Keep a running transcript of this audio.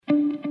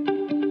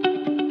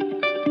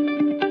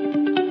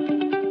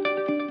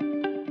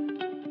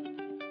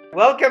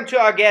Welcome to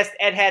our guest,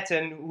 Ed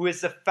Hatton, who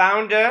is the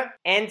founder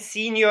and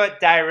senior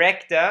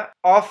director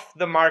of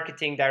the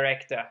marketing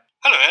director.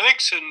 Hello,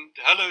 Alex, and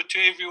hello to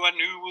everyone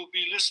who will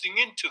be listening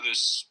into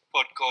this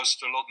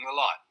podcast along the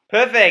line.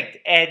 Perfect,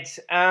 Ed.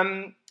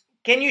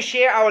 Can you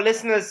share our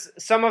listeners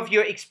some of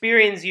your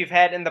experience you've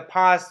had in the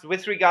past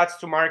with regards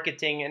to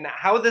marketing and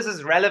how this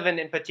is relevant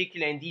in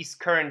particular in these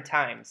current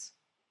times?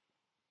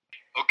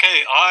 Okay,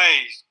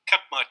 I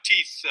cut my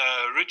teeth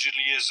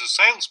originally as a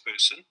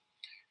salesperson.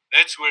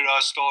 That's where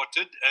I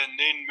started,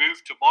 and then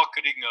moved to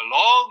marketing a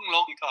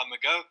long time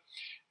ago.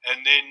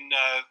 And then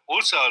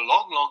also a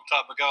long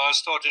time ago, I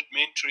started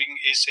mentoring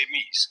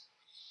SMEs.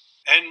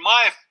 And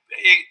my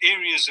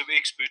areas of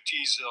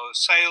expertise are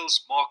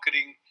sales,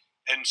 marketing,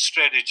 and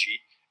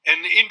strategy,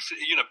 and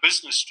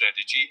business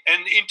strategy,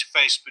 and the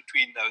interface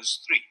between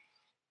those three,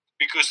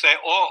 because they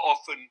are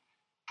often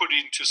put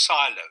into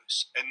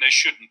silos, and they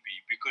shouldn't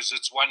be, because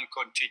it's one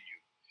continuum.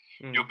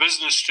 Your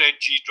business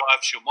strategy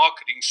drives your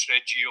marketing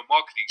strategy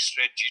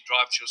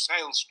drives your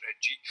sales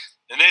strategy,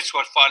 and that's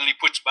what finally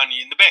puts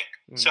money in the bank.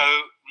 So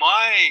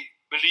my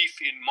belief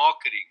in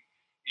marketing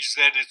is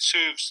that it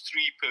serves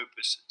three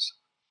purposes.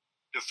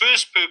 The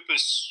first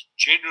purpose,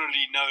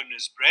 generally known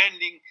as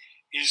branding,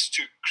 is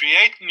to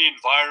create an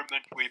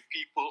environment where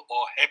people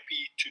are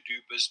happy to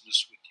do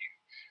business with you,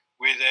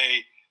 where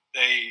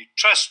they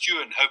trust you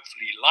and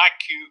hopefully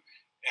like you,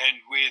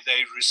 and where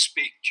they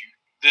respect you.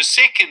 The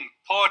second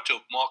part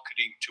of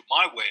marketing, to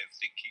my way of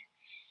thinking,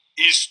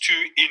 is to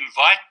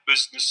invite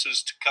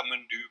businesses to come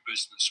and do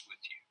business with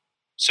you.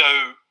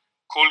 So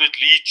call it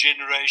lead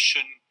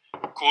generation,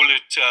 call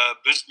it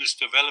business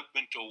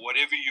development, or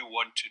whatever you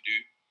want to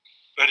do.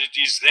 But it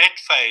is that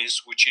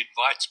phase which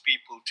invites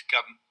people to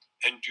come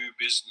and do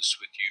business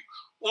with you,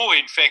 or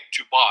in fact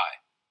to buy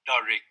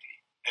directly.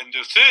 And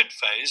the third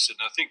phase, and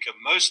I think a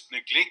most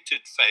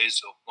neglected phase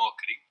of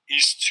marketing,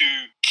 is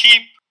to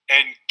keep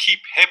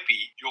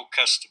happy your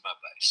customer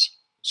base.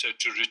 So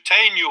to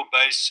retain your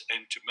base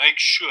and to make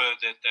sure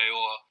that they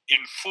are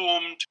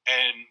informed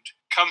and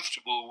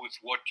comfortable with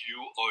what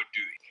you are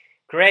doing.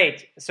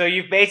 Great. So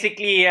you've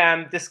basically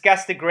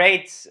discussed the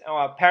great,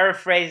 or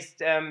paraphrased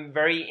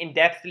very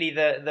in-depthly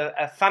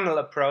the funnel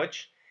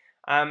approach.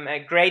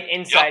 A great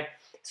insight. Yep.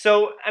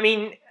 So, I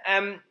mean,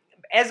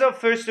 as of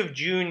 1st of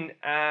June,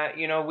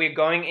 we're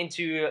going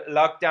into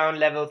lockdown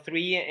level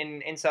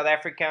 3 in South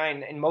Africa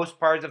and in most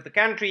parts of the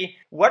country.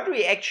 What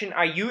reaction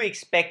are you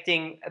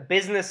expecting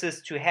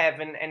businesses to have,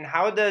 and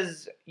how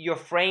does your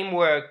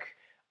framework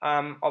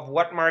of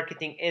what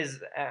marketing is,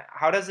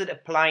 how does it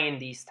apply in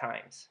these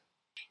times?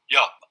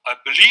 Yeah, I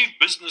believe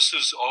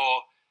businesses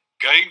are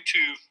going to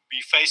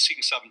be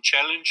facing some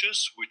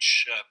challenges,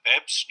 which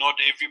perhaps not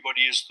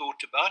everybody has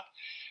thought about.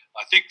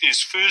 I think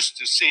there's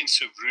first a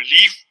sense of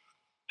relief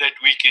that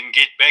we can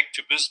get back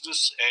to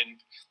business,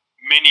 and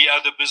many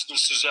other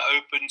businesses are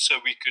open, so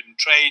we can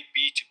trade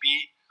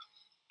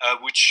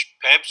B2B, which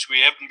perhaps we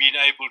haven't been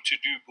able to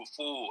do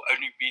before,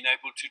 only been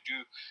able to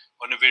do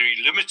on a very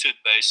limited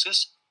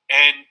basis.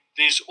 And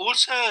there's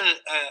also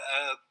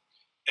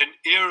an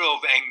era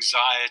of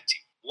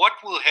anxiety.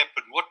 What will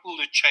happen? What will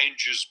the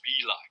changes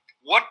be like?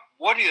 What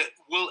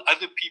will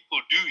other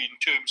people do in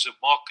terms of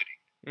marketing?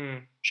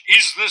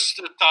 Is this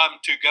the time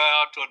to go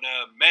out on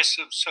a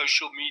massive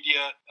social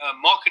media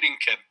marketing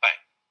campaign?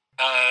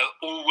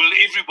 Or will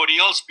everybody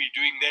else be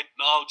doing that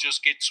now, just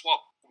get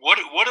swamped?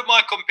 What are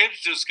my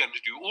competitors going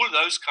to do? All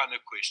those kind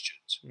of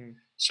questions.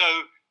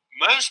 So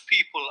most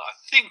people, I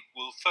think,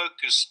 will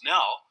focus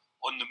now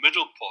on the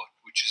middle part,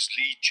 which is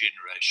lead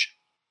generation.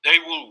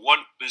 They will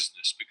want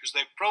business because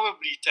they've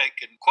probably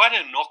taken quite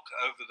a knock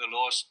over the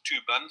last 2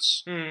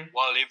 months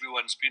while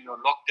everyone's been on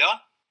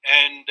lockdown.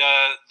 And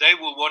they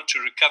will want to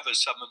recover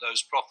some of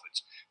those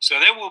profits. So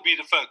that will be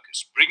the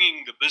focus,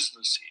 bringing the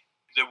business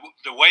in.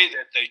 The way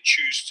that they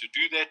choose to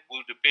do that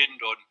will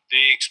depend on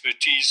their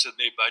expertise and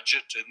their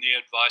budget and the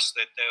advice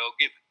that they are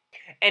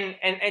given.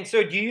 And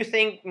so do you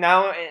think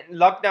now,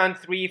 lockdown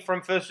 3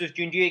 from 1st of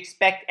June, do you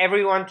expect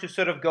everyone to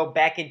sort of go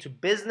back into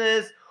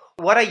business?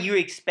 What are you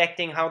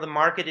expecting how the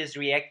market is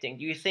reacting?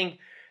 Do you think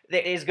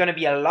there is going to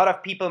be a lot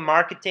of people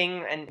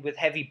marketing and with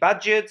heavy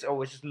budgets or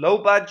with low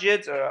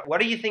budgets? Or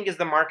what do you think is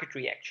the market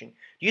reaction?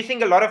 Do you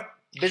think a lot of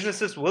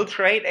businesses will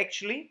trade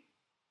actually?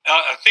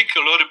 I think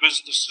a lot of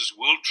businesses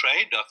will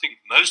trade. I think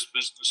most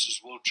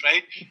businesses will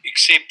trade,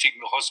 excepting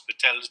the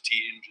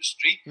hospitality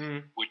industry,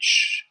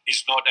 which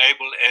is not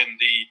able, and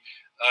the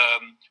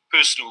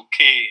personal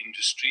care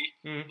industry,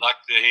 like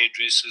the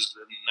hairdressers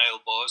and nail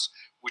bars,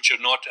 which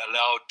are not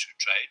allowed to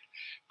trade.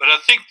 But I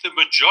think the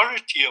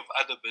majority of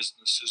other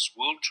businesses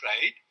will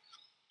trade.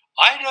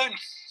 I don't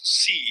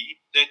see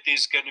that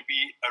there's going to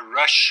be a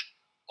rush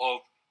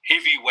of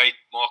heavyweight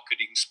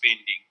marketing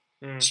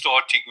spending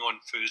starting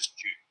on 1st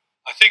June.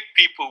 I think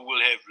people will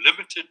have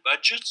limited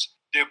budgets.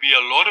 There'll be a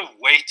lot of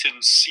wait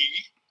and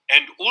see.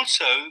 And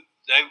also,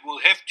 they will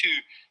have to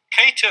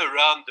cater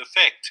around the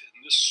fact,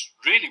 and this is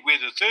really where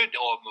the third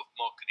arm of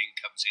marketing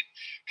comes in,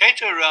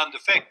 cater around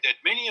the fact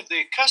that many of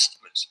their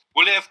customers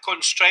will have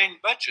constrained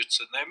budgets,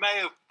 and they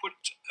may have put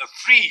a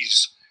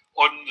freeze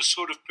on the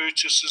sort of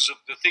purchases of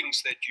the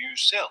things that you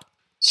sell.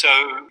 So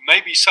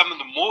maybe some of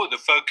the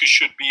focus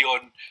should be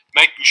on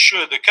making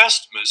sure the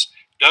customers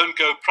don't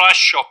go price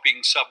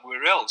shopping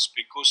somewhere else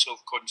because of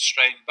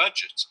constrained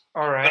budgets.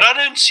 All right. But I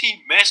don't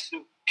see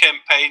massive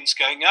campaigns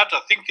going out.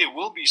 I think there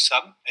will be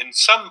some, and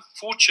some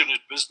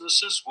fortunate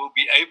businesses will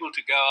be able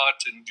to go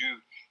out and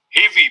do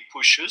heavy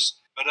pushes.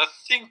 But I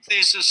think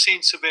there's a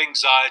sense of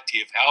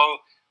anxiety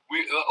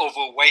of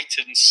a wait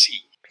and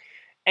see.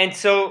 And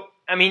so,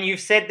 I mean, you've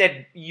said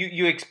that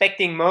you're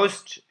expecting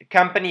most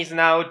companies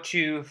now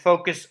to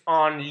focus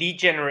on lead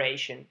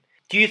generation.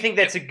 Do you think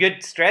that's a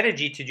good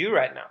strategy to do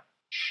right now?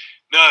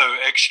 No,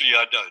 actually,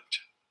 I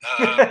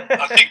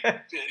don't. I think,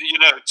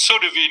 it's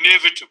sort of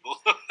inevitable.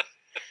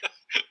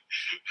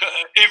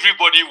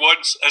 Everybody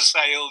wants a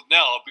sale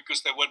now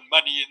because they want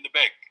money in the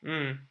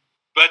bank.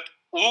 But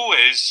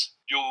always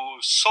your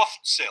soft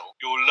sell,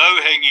 your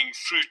low-hanging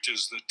fruit,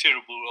 as the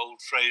terrible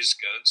old phrase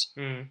goes,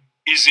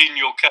 is in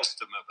your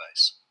customer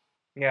base.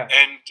 Yeah.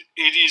 And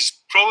it is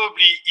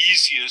probably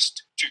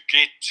easiest to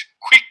get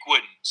quick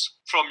wins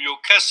from your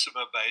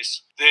customer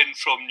base than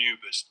from new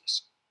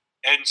business.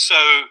 And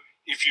so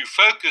if you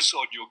focus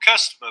on your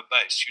customer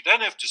base, you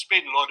don't have to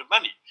spend a lot of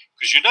money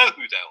because you know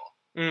who they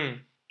are.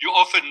 You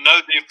often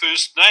know their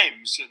first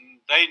names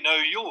and they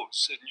know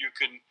yours, and you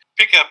can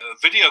pick up a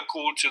video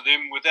call to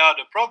them without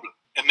a problem.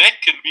 And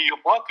that can be your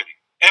marketing,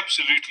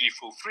 absolutely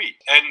for free.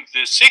 And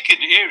the second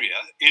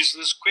area is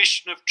this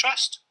question of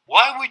trust.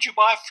 Why would you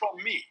buy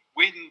from me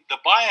when the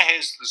buyer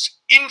has this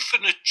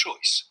infinite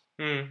choice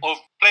of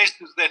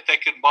places that they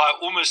can buy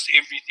almost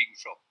everything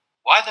from?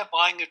 Why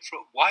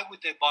would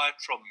they buy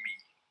it from me,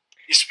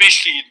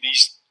 especially in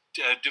these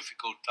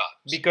difficult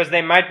times? Because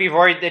they might be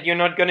worried that you're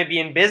not going to be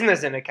in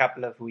business in a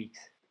couple of weeks.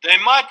 They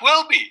might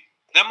well be.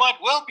 They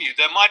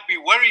might be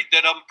worried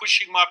that I'm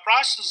pushing my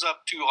prices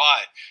up too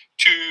high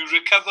to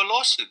recover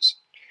losses.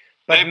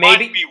 But they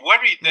might be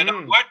worried that I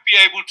won't be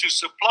able to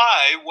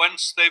supply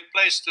once they've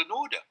placed an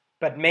order.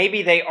 But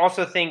maybe they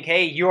also think,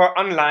 hey, you're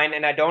online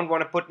and I don't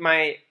want to put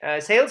my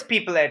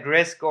salespeople at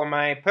risk or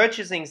my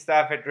purchasing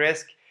staff at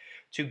risk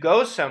to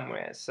go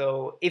somewhere.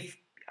 So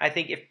I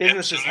think if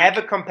businesses have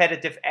a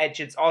competitive edge,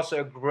 it's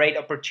also a great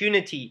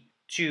opportunity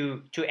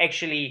to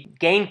actually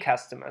gain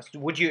customers.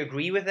 Would you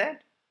agree with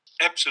that?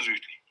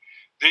 Absolutely.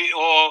 There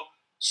are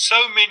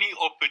so many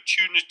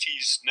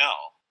opportunities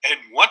now,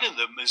 and one of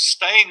them is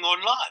staying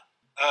online,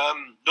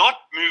 not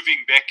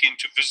moving back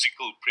into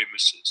physical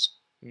premises,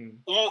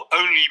 or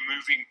only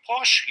moving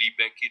partially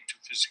back into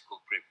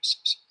physical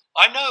premises.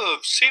 I know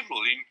of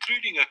several,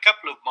 including a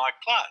couple of my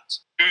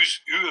clients,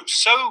 who have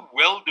so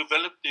well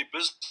developed their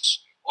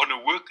business on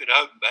a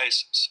work-at-home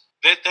basis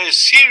that they're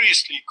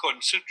seriously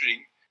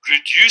considering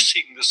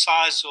reducing the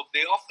size of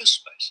their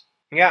office space.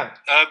 Yeah.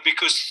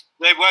 Because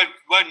they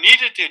won't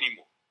need it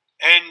anymore.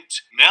 And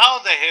now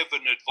they have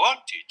an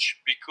advantage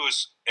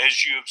because,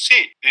 as you have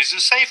said, there's a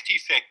safety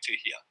factor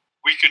here.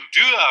 We can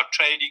do our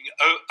trading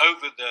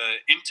over the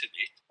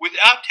internet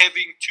without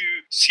having to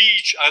see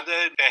each other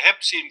and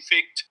perhaps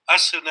infect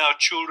us and our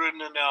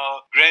children and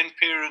our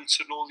grandparents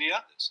and all the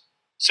others.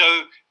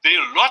 So there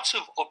are lots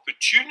of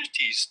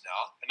opportunities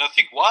now. And I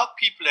think while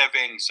people have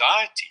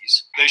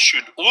anxieties, they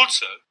should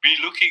also be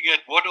looking at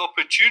what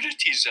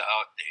opportunities are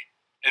out there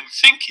and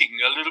thinking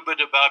a little bit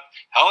about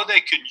how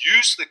they can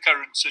use the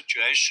current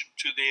situation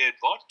to their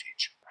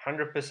advantage.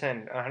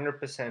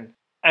 100%.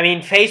 I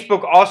mean,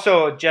 Facebook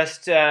also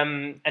just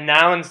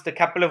announced a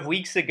couple of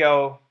weeks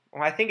ago,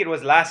 or I think it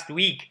was last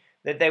week,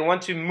 that they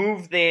want to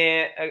move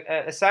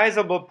a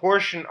sizable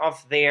portion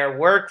of their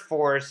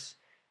workforce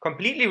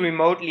completely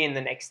remotely in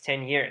the next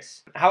 10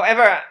 years.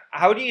 However,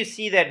 how do you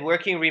see that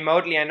working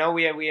remotely? I know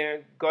we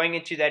are going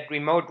into that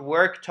remote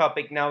work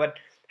topic now, but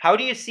how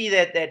do you see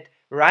that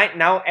right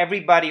now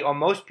everybody or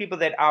most people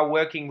that are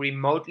working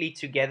remotely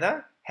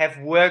together have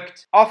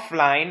worked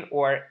offline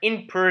or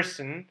in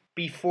person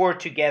before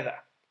together?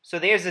 So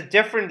there's a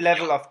different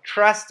level of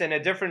trust and a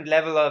different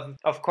level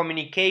of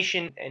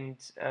communication and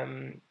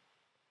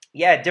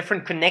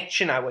different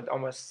connection, I would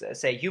almost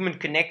say, human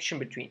connection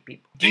between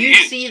people. Do you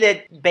see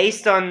that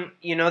based on,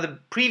 the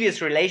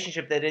previous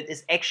relationship that it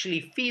is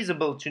actually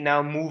feasible to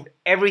now move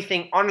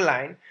everything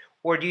online,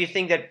 or do you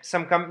think that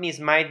some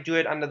companies might do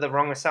it under the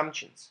wrong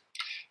assumptions?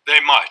 They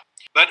might.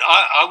 But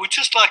I would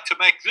just like to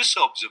make this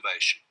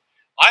observation.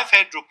 I've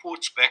had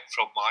reports back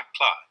from my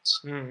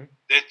clients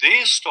that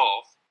their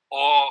staff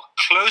are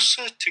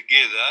closer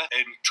together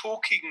and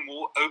talking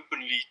more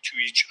openly to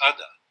each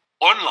other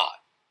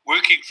online,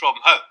 working from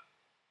home,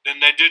 than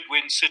they did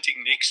when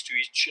sitting next to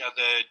each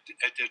other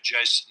at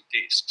adjacent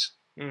desks.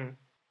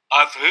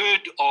 I've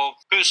heard of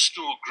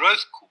personal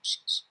growth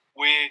courses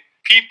where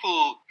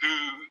people who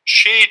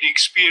shared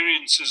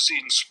experiences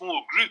in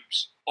small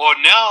groups are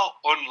now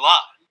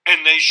online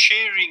and they're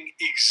sharing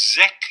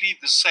exactly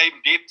the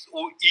same depth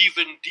or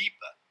even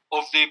deeper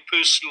of their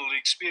personal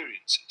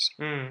experiences.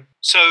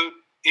 So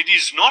it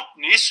is not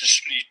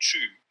necessarily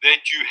true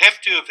that you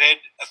have to have had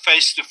a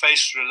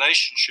face-to-face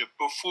relationship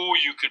before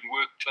you can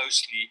work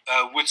closely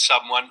with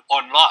someone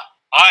online.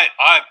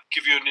 I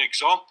give you an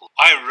example.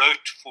 I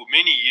wrote for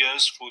many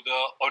years for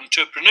the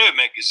Entrepreneur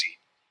magazine,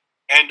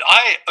 and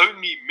I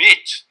only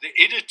met the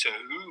editor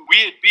who we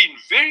had been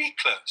very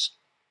close.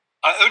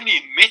 I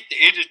only met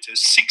the editor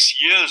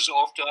 6 years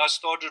after I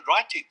started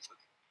writing for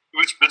them. It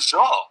was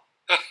bizarre.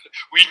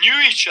 We knew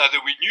each other.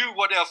 We knew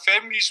what our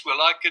families were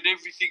like and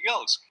everything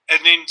else.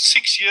 And then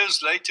 6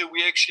 years later,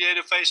 we actually had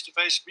a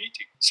face-to-face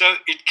meeting. So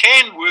it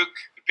can work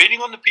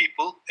depending on the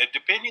people and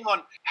depending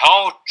on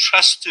how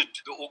trusted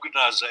the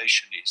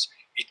organization is.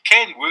 It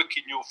can work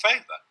in your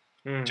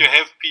favor to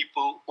have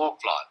people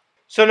offline.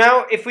 So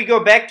now if we go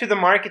back to the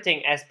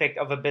marketing aspect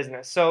of a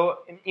business.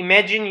 So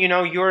imagine,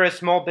 you're a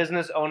small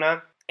business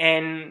owner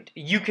and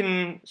you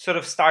can sort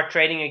of start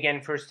trading again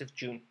 1st of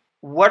June.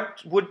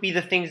 What would be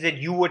the things that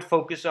you would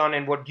focus on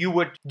and what you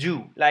would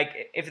do?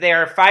 Like if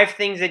there are 5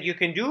 things that you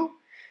can do,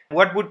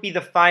 what would be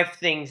the 5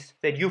 things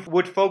that you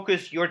would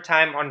focus your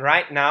time on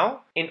right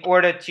now in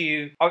order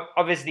to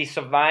obviously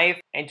survive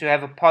and to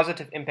have a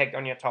positive impact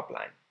on your top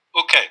line?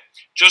 Okay,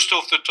 just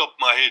off the top of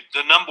my head,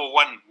 the number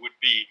 1 would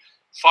be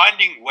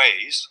finding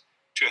ways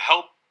to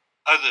help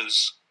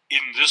others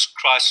in this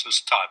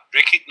crisis time,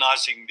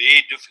 recognizing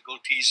their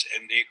difficulties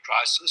and their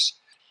crisis,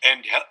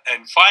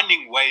 and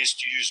finding ways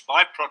to use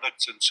my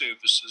products and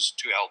services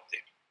to help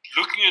them.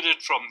 Looking at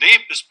it from their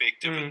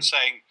perspective and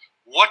saying,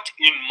 what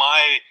in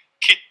my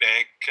kit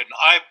bag can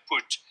I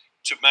put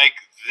to make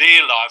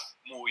their life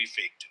more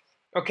effective?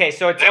 Okay,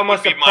 so it's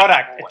almost a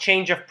product, a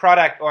change of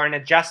product or an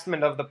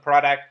adjustment of the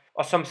product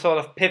or some sort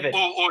of pivot.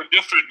 Or a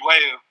different way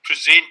of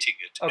presenting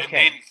it.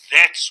 Okay. And then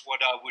that's what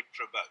I would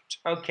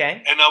promote.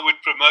 Okay. And I would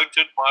promote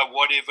it by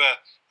whatever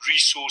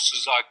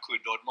resources I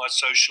could on my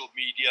social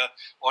media,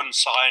 on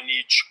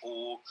signage,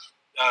 or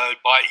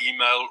by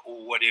email,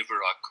 or whatever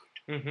I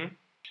could.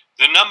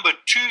 The number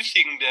 2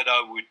 thing that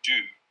I would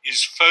do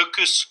is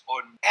focus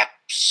on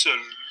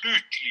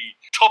absolutely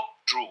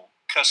top-draw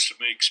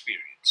customer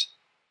experience,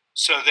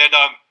 so that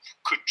I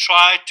could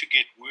try to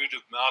get word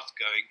of mouth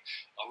going.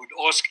 I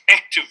would ask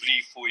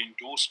actively for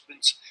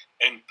endorsements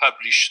and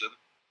publish them.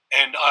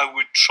 And I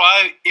would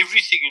try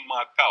everything in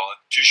my power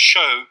to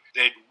show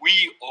that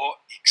we are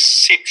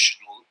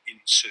exceptional in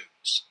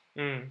service.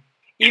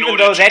 Even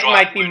though that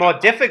might be more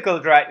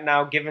difficult right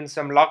now, given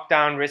some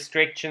lockdown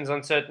restrictions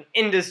on certain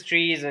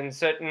industries and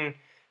certain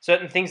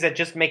things that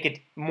just make it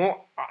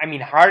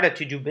harder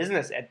to do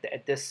business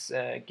at this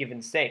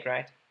given state,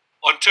 right?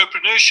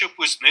 Entrepreneurship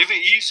was never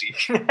easy.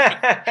 This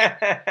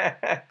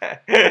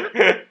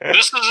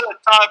is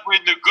a time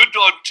when the good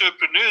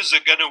entrepreneurs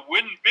are going to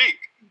win big.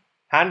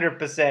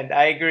 100%.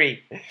 I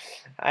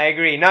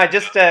agree. No,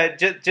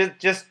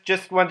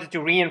 just wanted to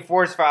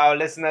reinforce for our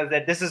listeners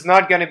that this is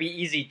not going to be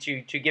easy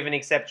to give an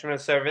exceptional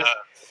service.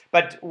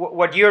 But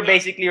what you're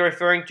basically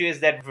referring to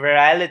is that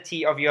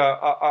virality of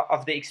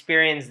of the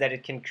experience that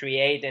it can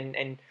create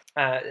and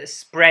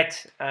spread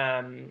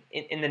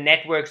in the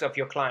networks of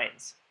your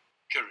clients.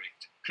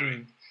 Correct.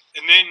 And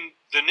then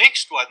the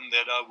next one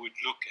that I would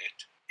look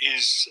at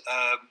is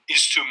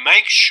to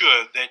make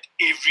sure that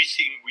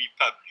everything we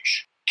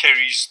publish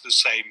carries the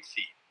same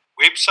theme.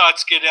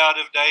 Websites get out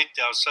of date,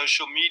 our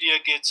social media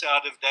gets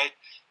out of date.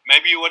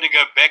 Maybe you want to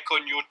go back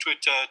on your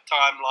Twitter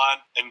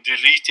timeline and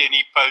delete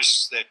any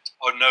posts that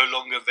are no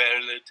longer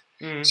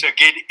valid. So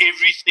get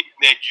everything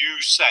that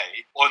you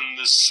say on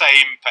the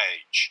same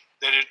page,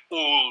 that it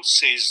all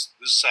says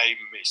the same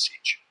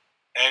message.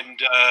 And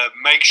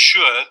make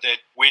sure that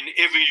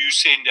whenever you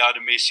send out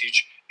a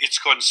message, it's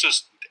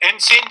consistent.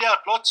 And send out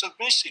lots of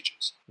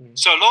messages.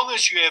 So long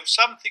as you have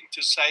something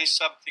to say,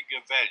 something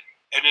of value.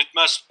 And it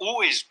must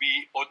always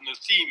be on the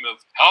theme of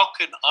how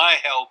can I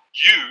help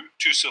you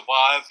to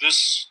survive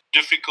this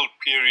difficult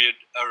period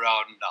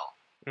around now.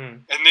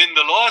 And then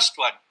the last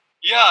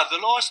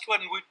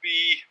one would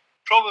be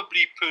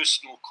probably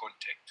personal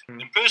contact.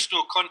 And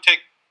personal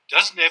contact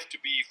doesn't have to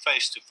be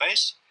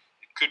face-to-face.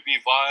 It could be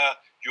via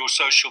your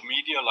social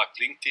media like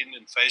LinkedIn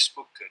and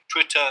Facebook and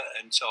Twitter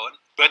and so on.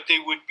 But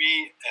there would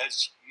be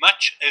as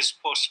much as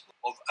possible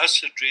of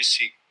us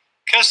addressing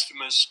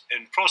customers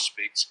and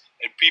prospects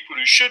and people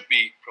who should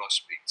be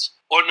prospects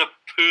on a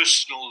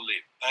personal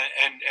level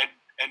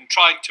and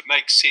trying to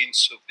make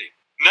sense of them.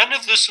 None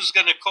of this is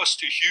going to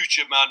cost a huge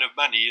amount of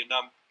money, and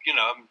I'm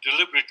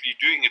deliberately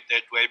doing it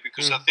that way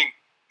because I think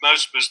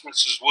most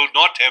businesses will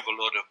not have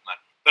a lot of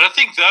money. But I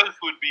think those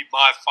would be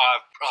my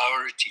 5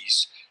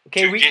 priorities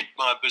to get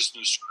my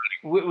business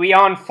running. We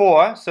are on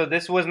 4, so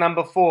this was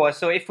number 4.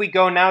 So if we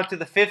go now to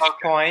the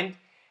 5th point,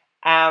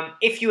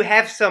 if you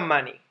have some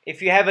money,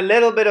 if you have a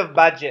little bit of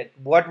budget,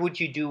 what would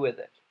you do with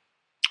it?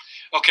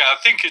 Okay, I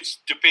think it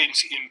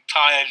depends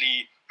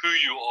entirely who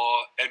you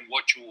are and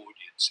what your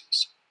audience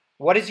is.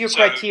 What is your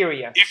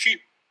criteria?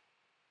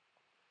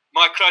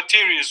 My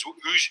criteria is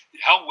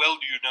how well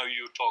do you know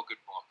your target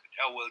market?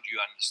 How well do you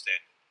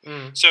understand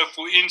it? So,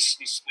 for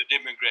instance, the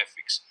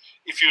demographics.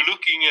 If you're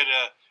looking at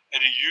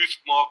a youth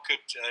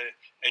market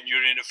and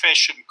you're in a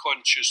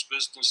fashion-conscious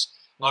business,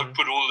 I'd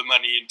put all the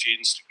money into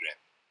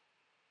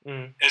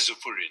Instagram, as a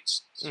for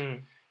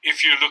instance.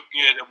 If you're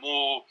looking at a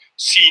more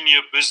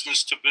senior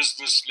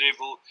business-to-business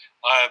level,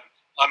 I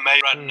may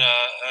run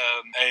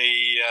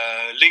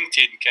a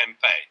LinkedIn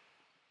campaign,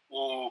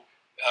 or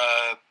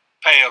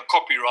pay a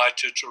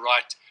copywriter to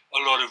write a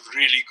lot of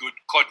really good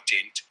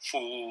content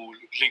for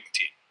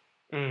LinkedIn.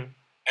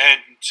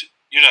 And,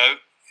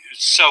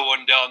 so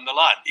on down the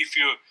line. If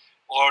you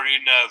are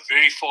in a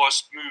very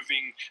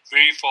fast-moving,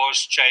 very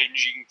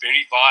fast-changing,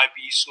 very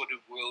vibey sort of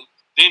world,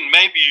 then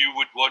maybe you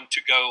would want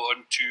to go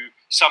on to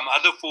some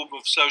other form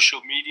of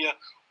social media,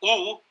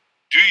 or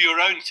do your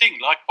own thing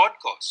like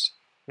podcasts,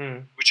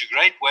 which are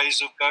great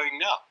ways of going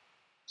now.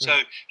 So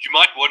you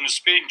might want to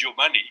spend your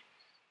money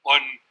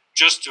on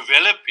just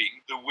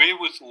developing the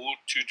wherewithal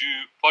to do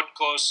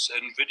podcasts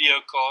and video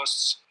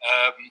casts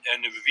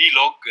and a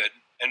vlog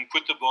and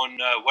put them on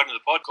one of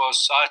the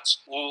podcast sites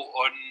or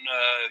on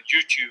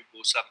YouTube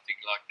or something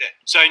like that.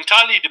 So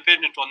entirely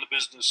dependent on the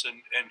business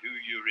and who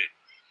you're in.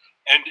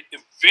 And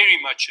very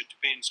much it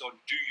depends on,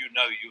 do you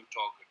know your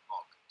target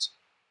markets?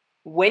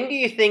 When do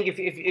you think,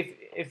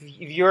 if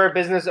you're a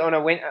business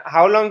owner,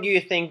 how long do you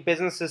think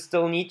businesses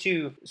still need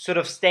to sort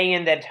of stay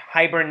in that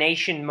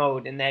hibernation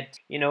mode, in that,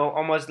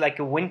 almost like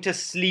a winter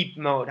sleep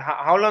mode?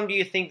 How long do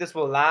you think this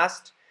will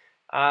last?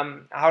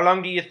 How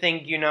long do you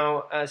think,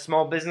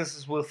 small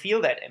businesses will feel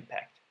that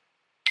impact?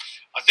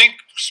 I think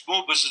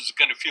small businesses are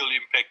going to feel the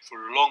impact for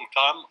a long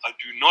time. I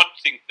do not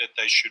think that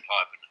they should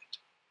hibernate.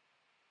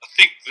 I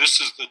think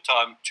this is the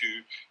time to,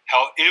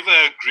 however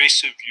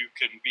aggressive you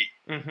can be,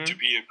 to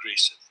be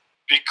aggressive,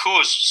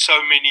 because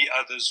so many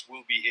others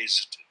will be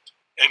hesitant.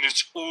 And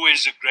it's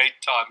always a great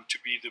time to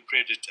be the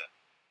predator,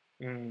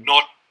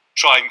 not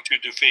trying to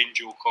defend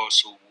your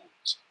castle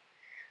walls,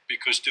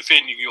 because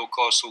defending your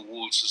castle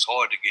walls is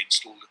hard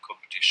against all the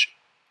competition.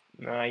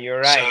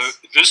 You're right.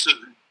 So this is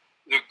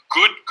the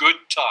good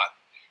time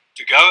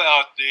to go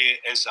out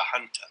there as a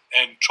hunter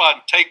and try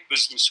and take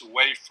business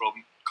away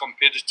from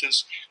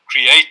competitors,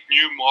 create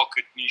new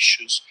market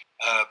niches,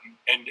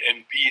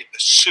 and be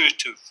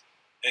assertive,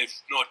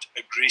 if not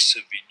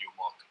aggressive, in your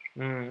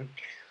marketing.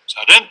 So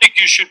I don't think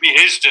you should be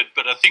hesitant,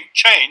 but I think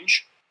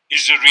change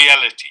is a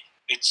reality.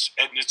 It's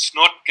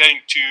not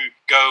going to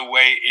go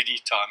away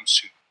anytime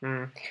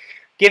soon.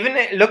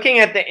 Looking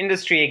at the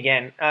industry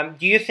again,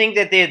 do you think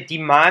that the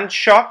demand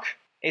shock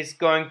is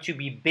going to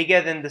be bigger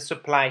than the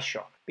supply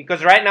shock?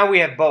 Because right now we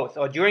have both,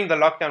 or during the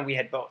lockdown we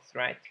had both,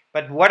 right?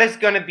 But what is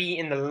going to be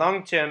in the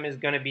long term is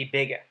going to be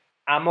bigger.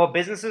 Are more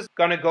businesses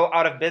going to go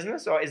out of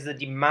business, or is the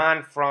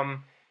demand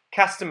from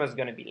customers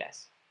going to be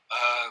less?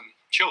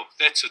 Sure,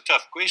 that's a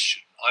tough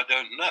question. I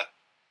don't know.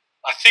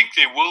 I think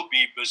there will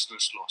be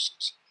business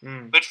losses.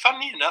 But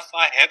funny enough,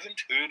 I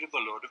haven't heard of a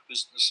lot of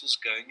businesses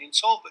going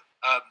insolvent.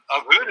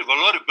 I've heard of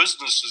a lot of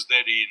businesses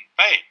that are in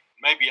pain,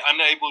 maybe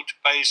unable to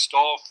pay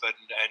staff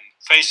and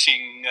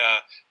facing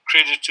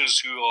creditors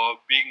who are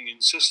being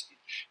insistent.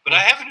 But I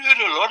haven't heard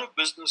a lot of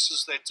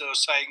businesses that are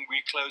saying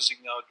we're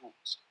closing our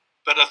doors.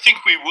 But I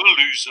think we will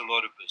lose a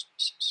lot of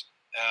businesses.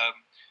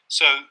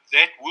 So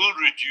that will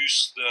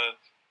reduce the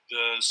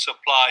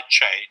supply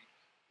chain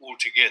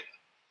altogether.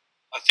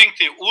 I think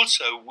there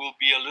also will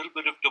be a little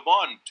bit of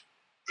demand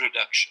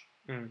reduction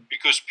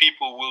because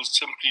people will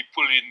simply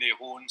pull in their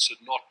horns and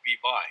not be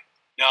buying.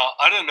 Now,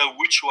 I don't know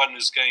which one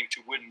is going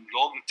to win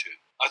long term.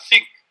 I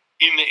think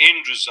in the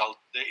end result,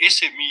 the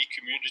SME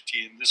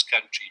community in this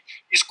country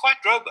is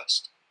quite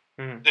robust.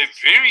 They're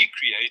very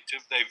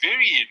creative, they're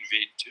very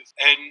inventive,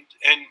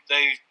 and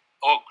they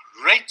are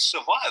great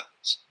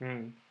survivors.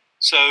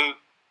 So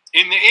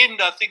in the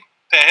end, I think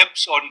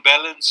perhaps on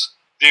balance,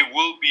 there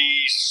will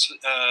be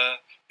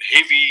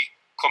heavy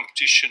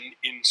competition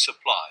in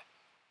supply.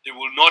 There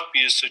will not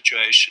be a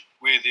situation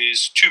where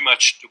there's too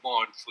much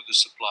demand for the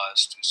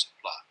suppliers to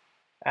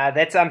supply.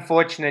 That's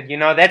unfortunate.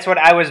 That's what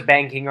I was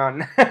banking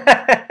on.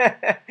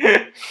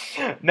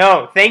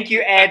 No, thank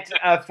you, Ed,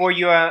 for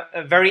your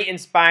very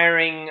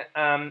inspiring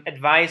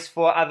advice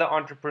for other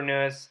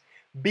entrepreneurs.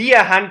 Be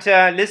a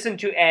hunter, listen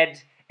to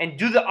Ed, and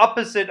do the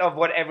opposite of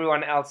what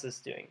everyone else is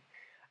doing.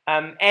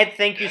 Ed,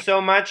 thank you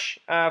so much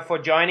for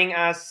joining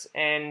us,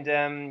 and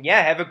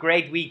have a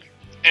great week.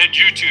 And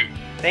you too.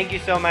 Thank you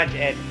so much,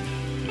 Ed.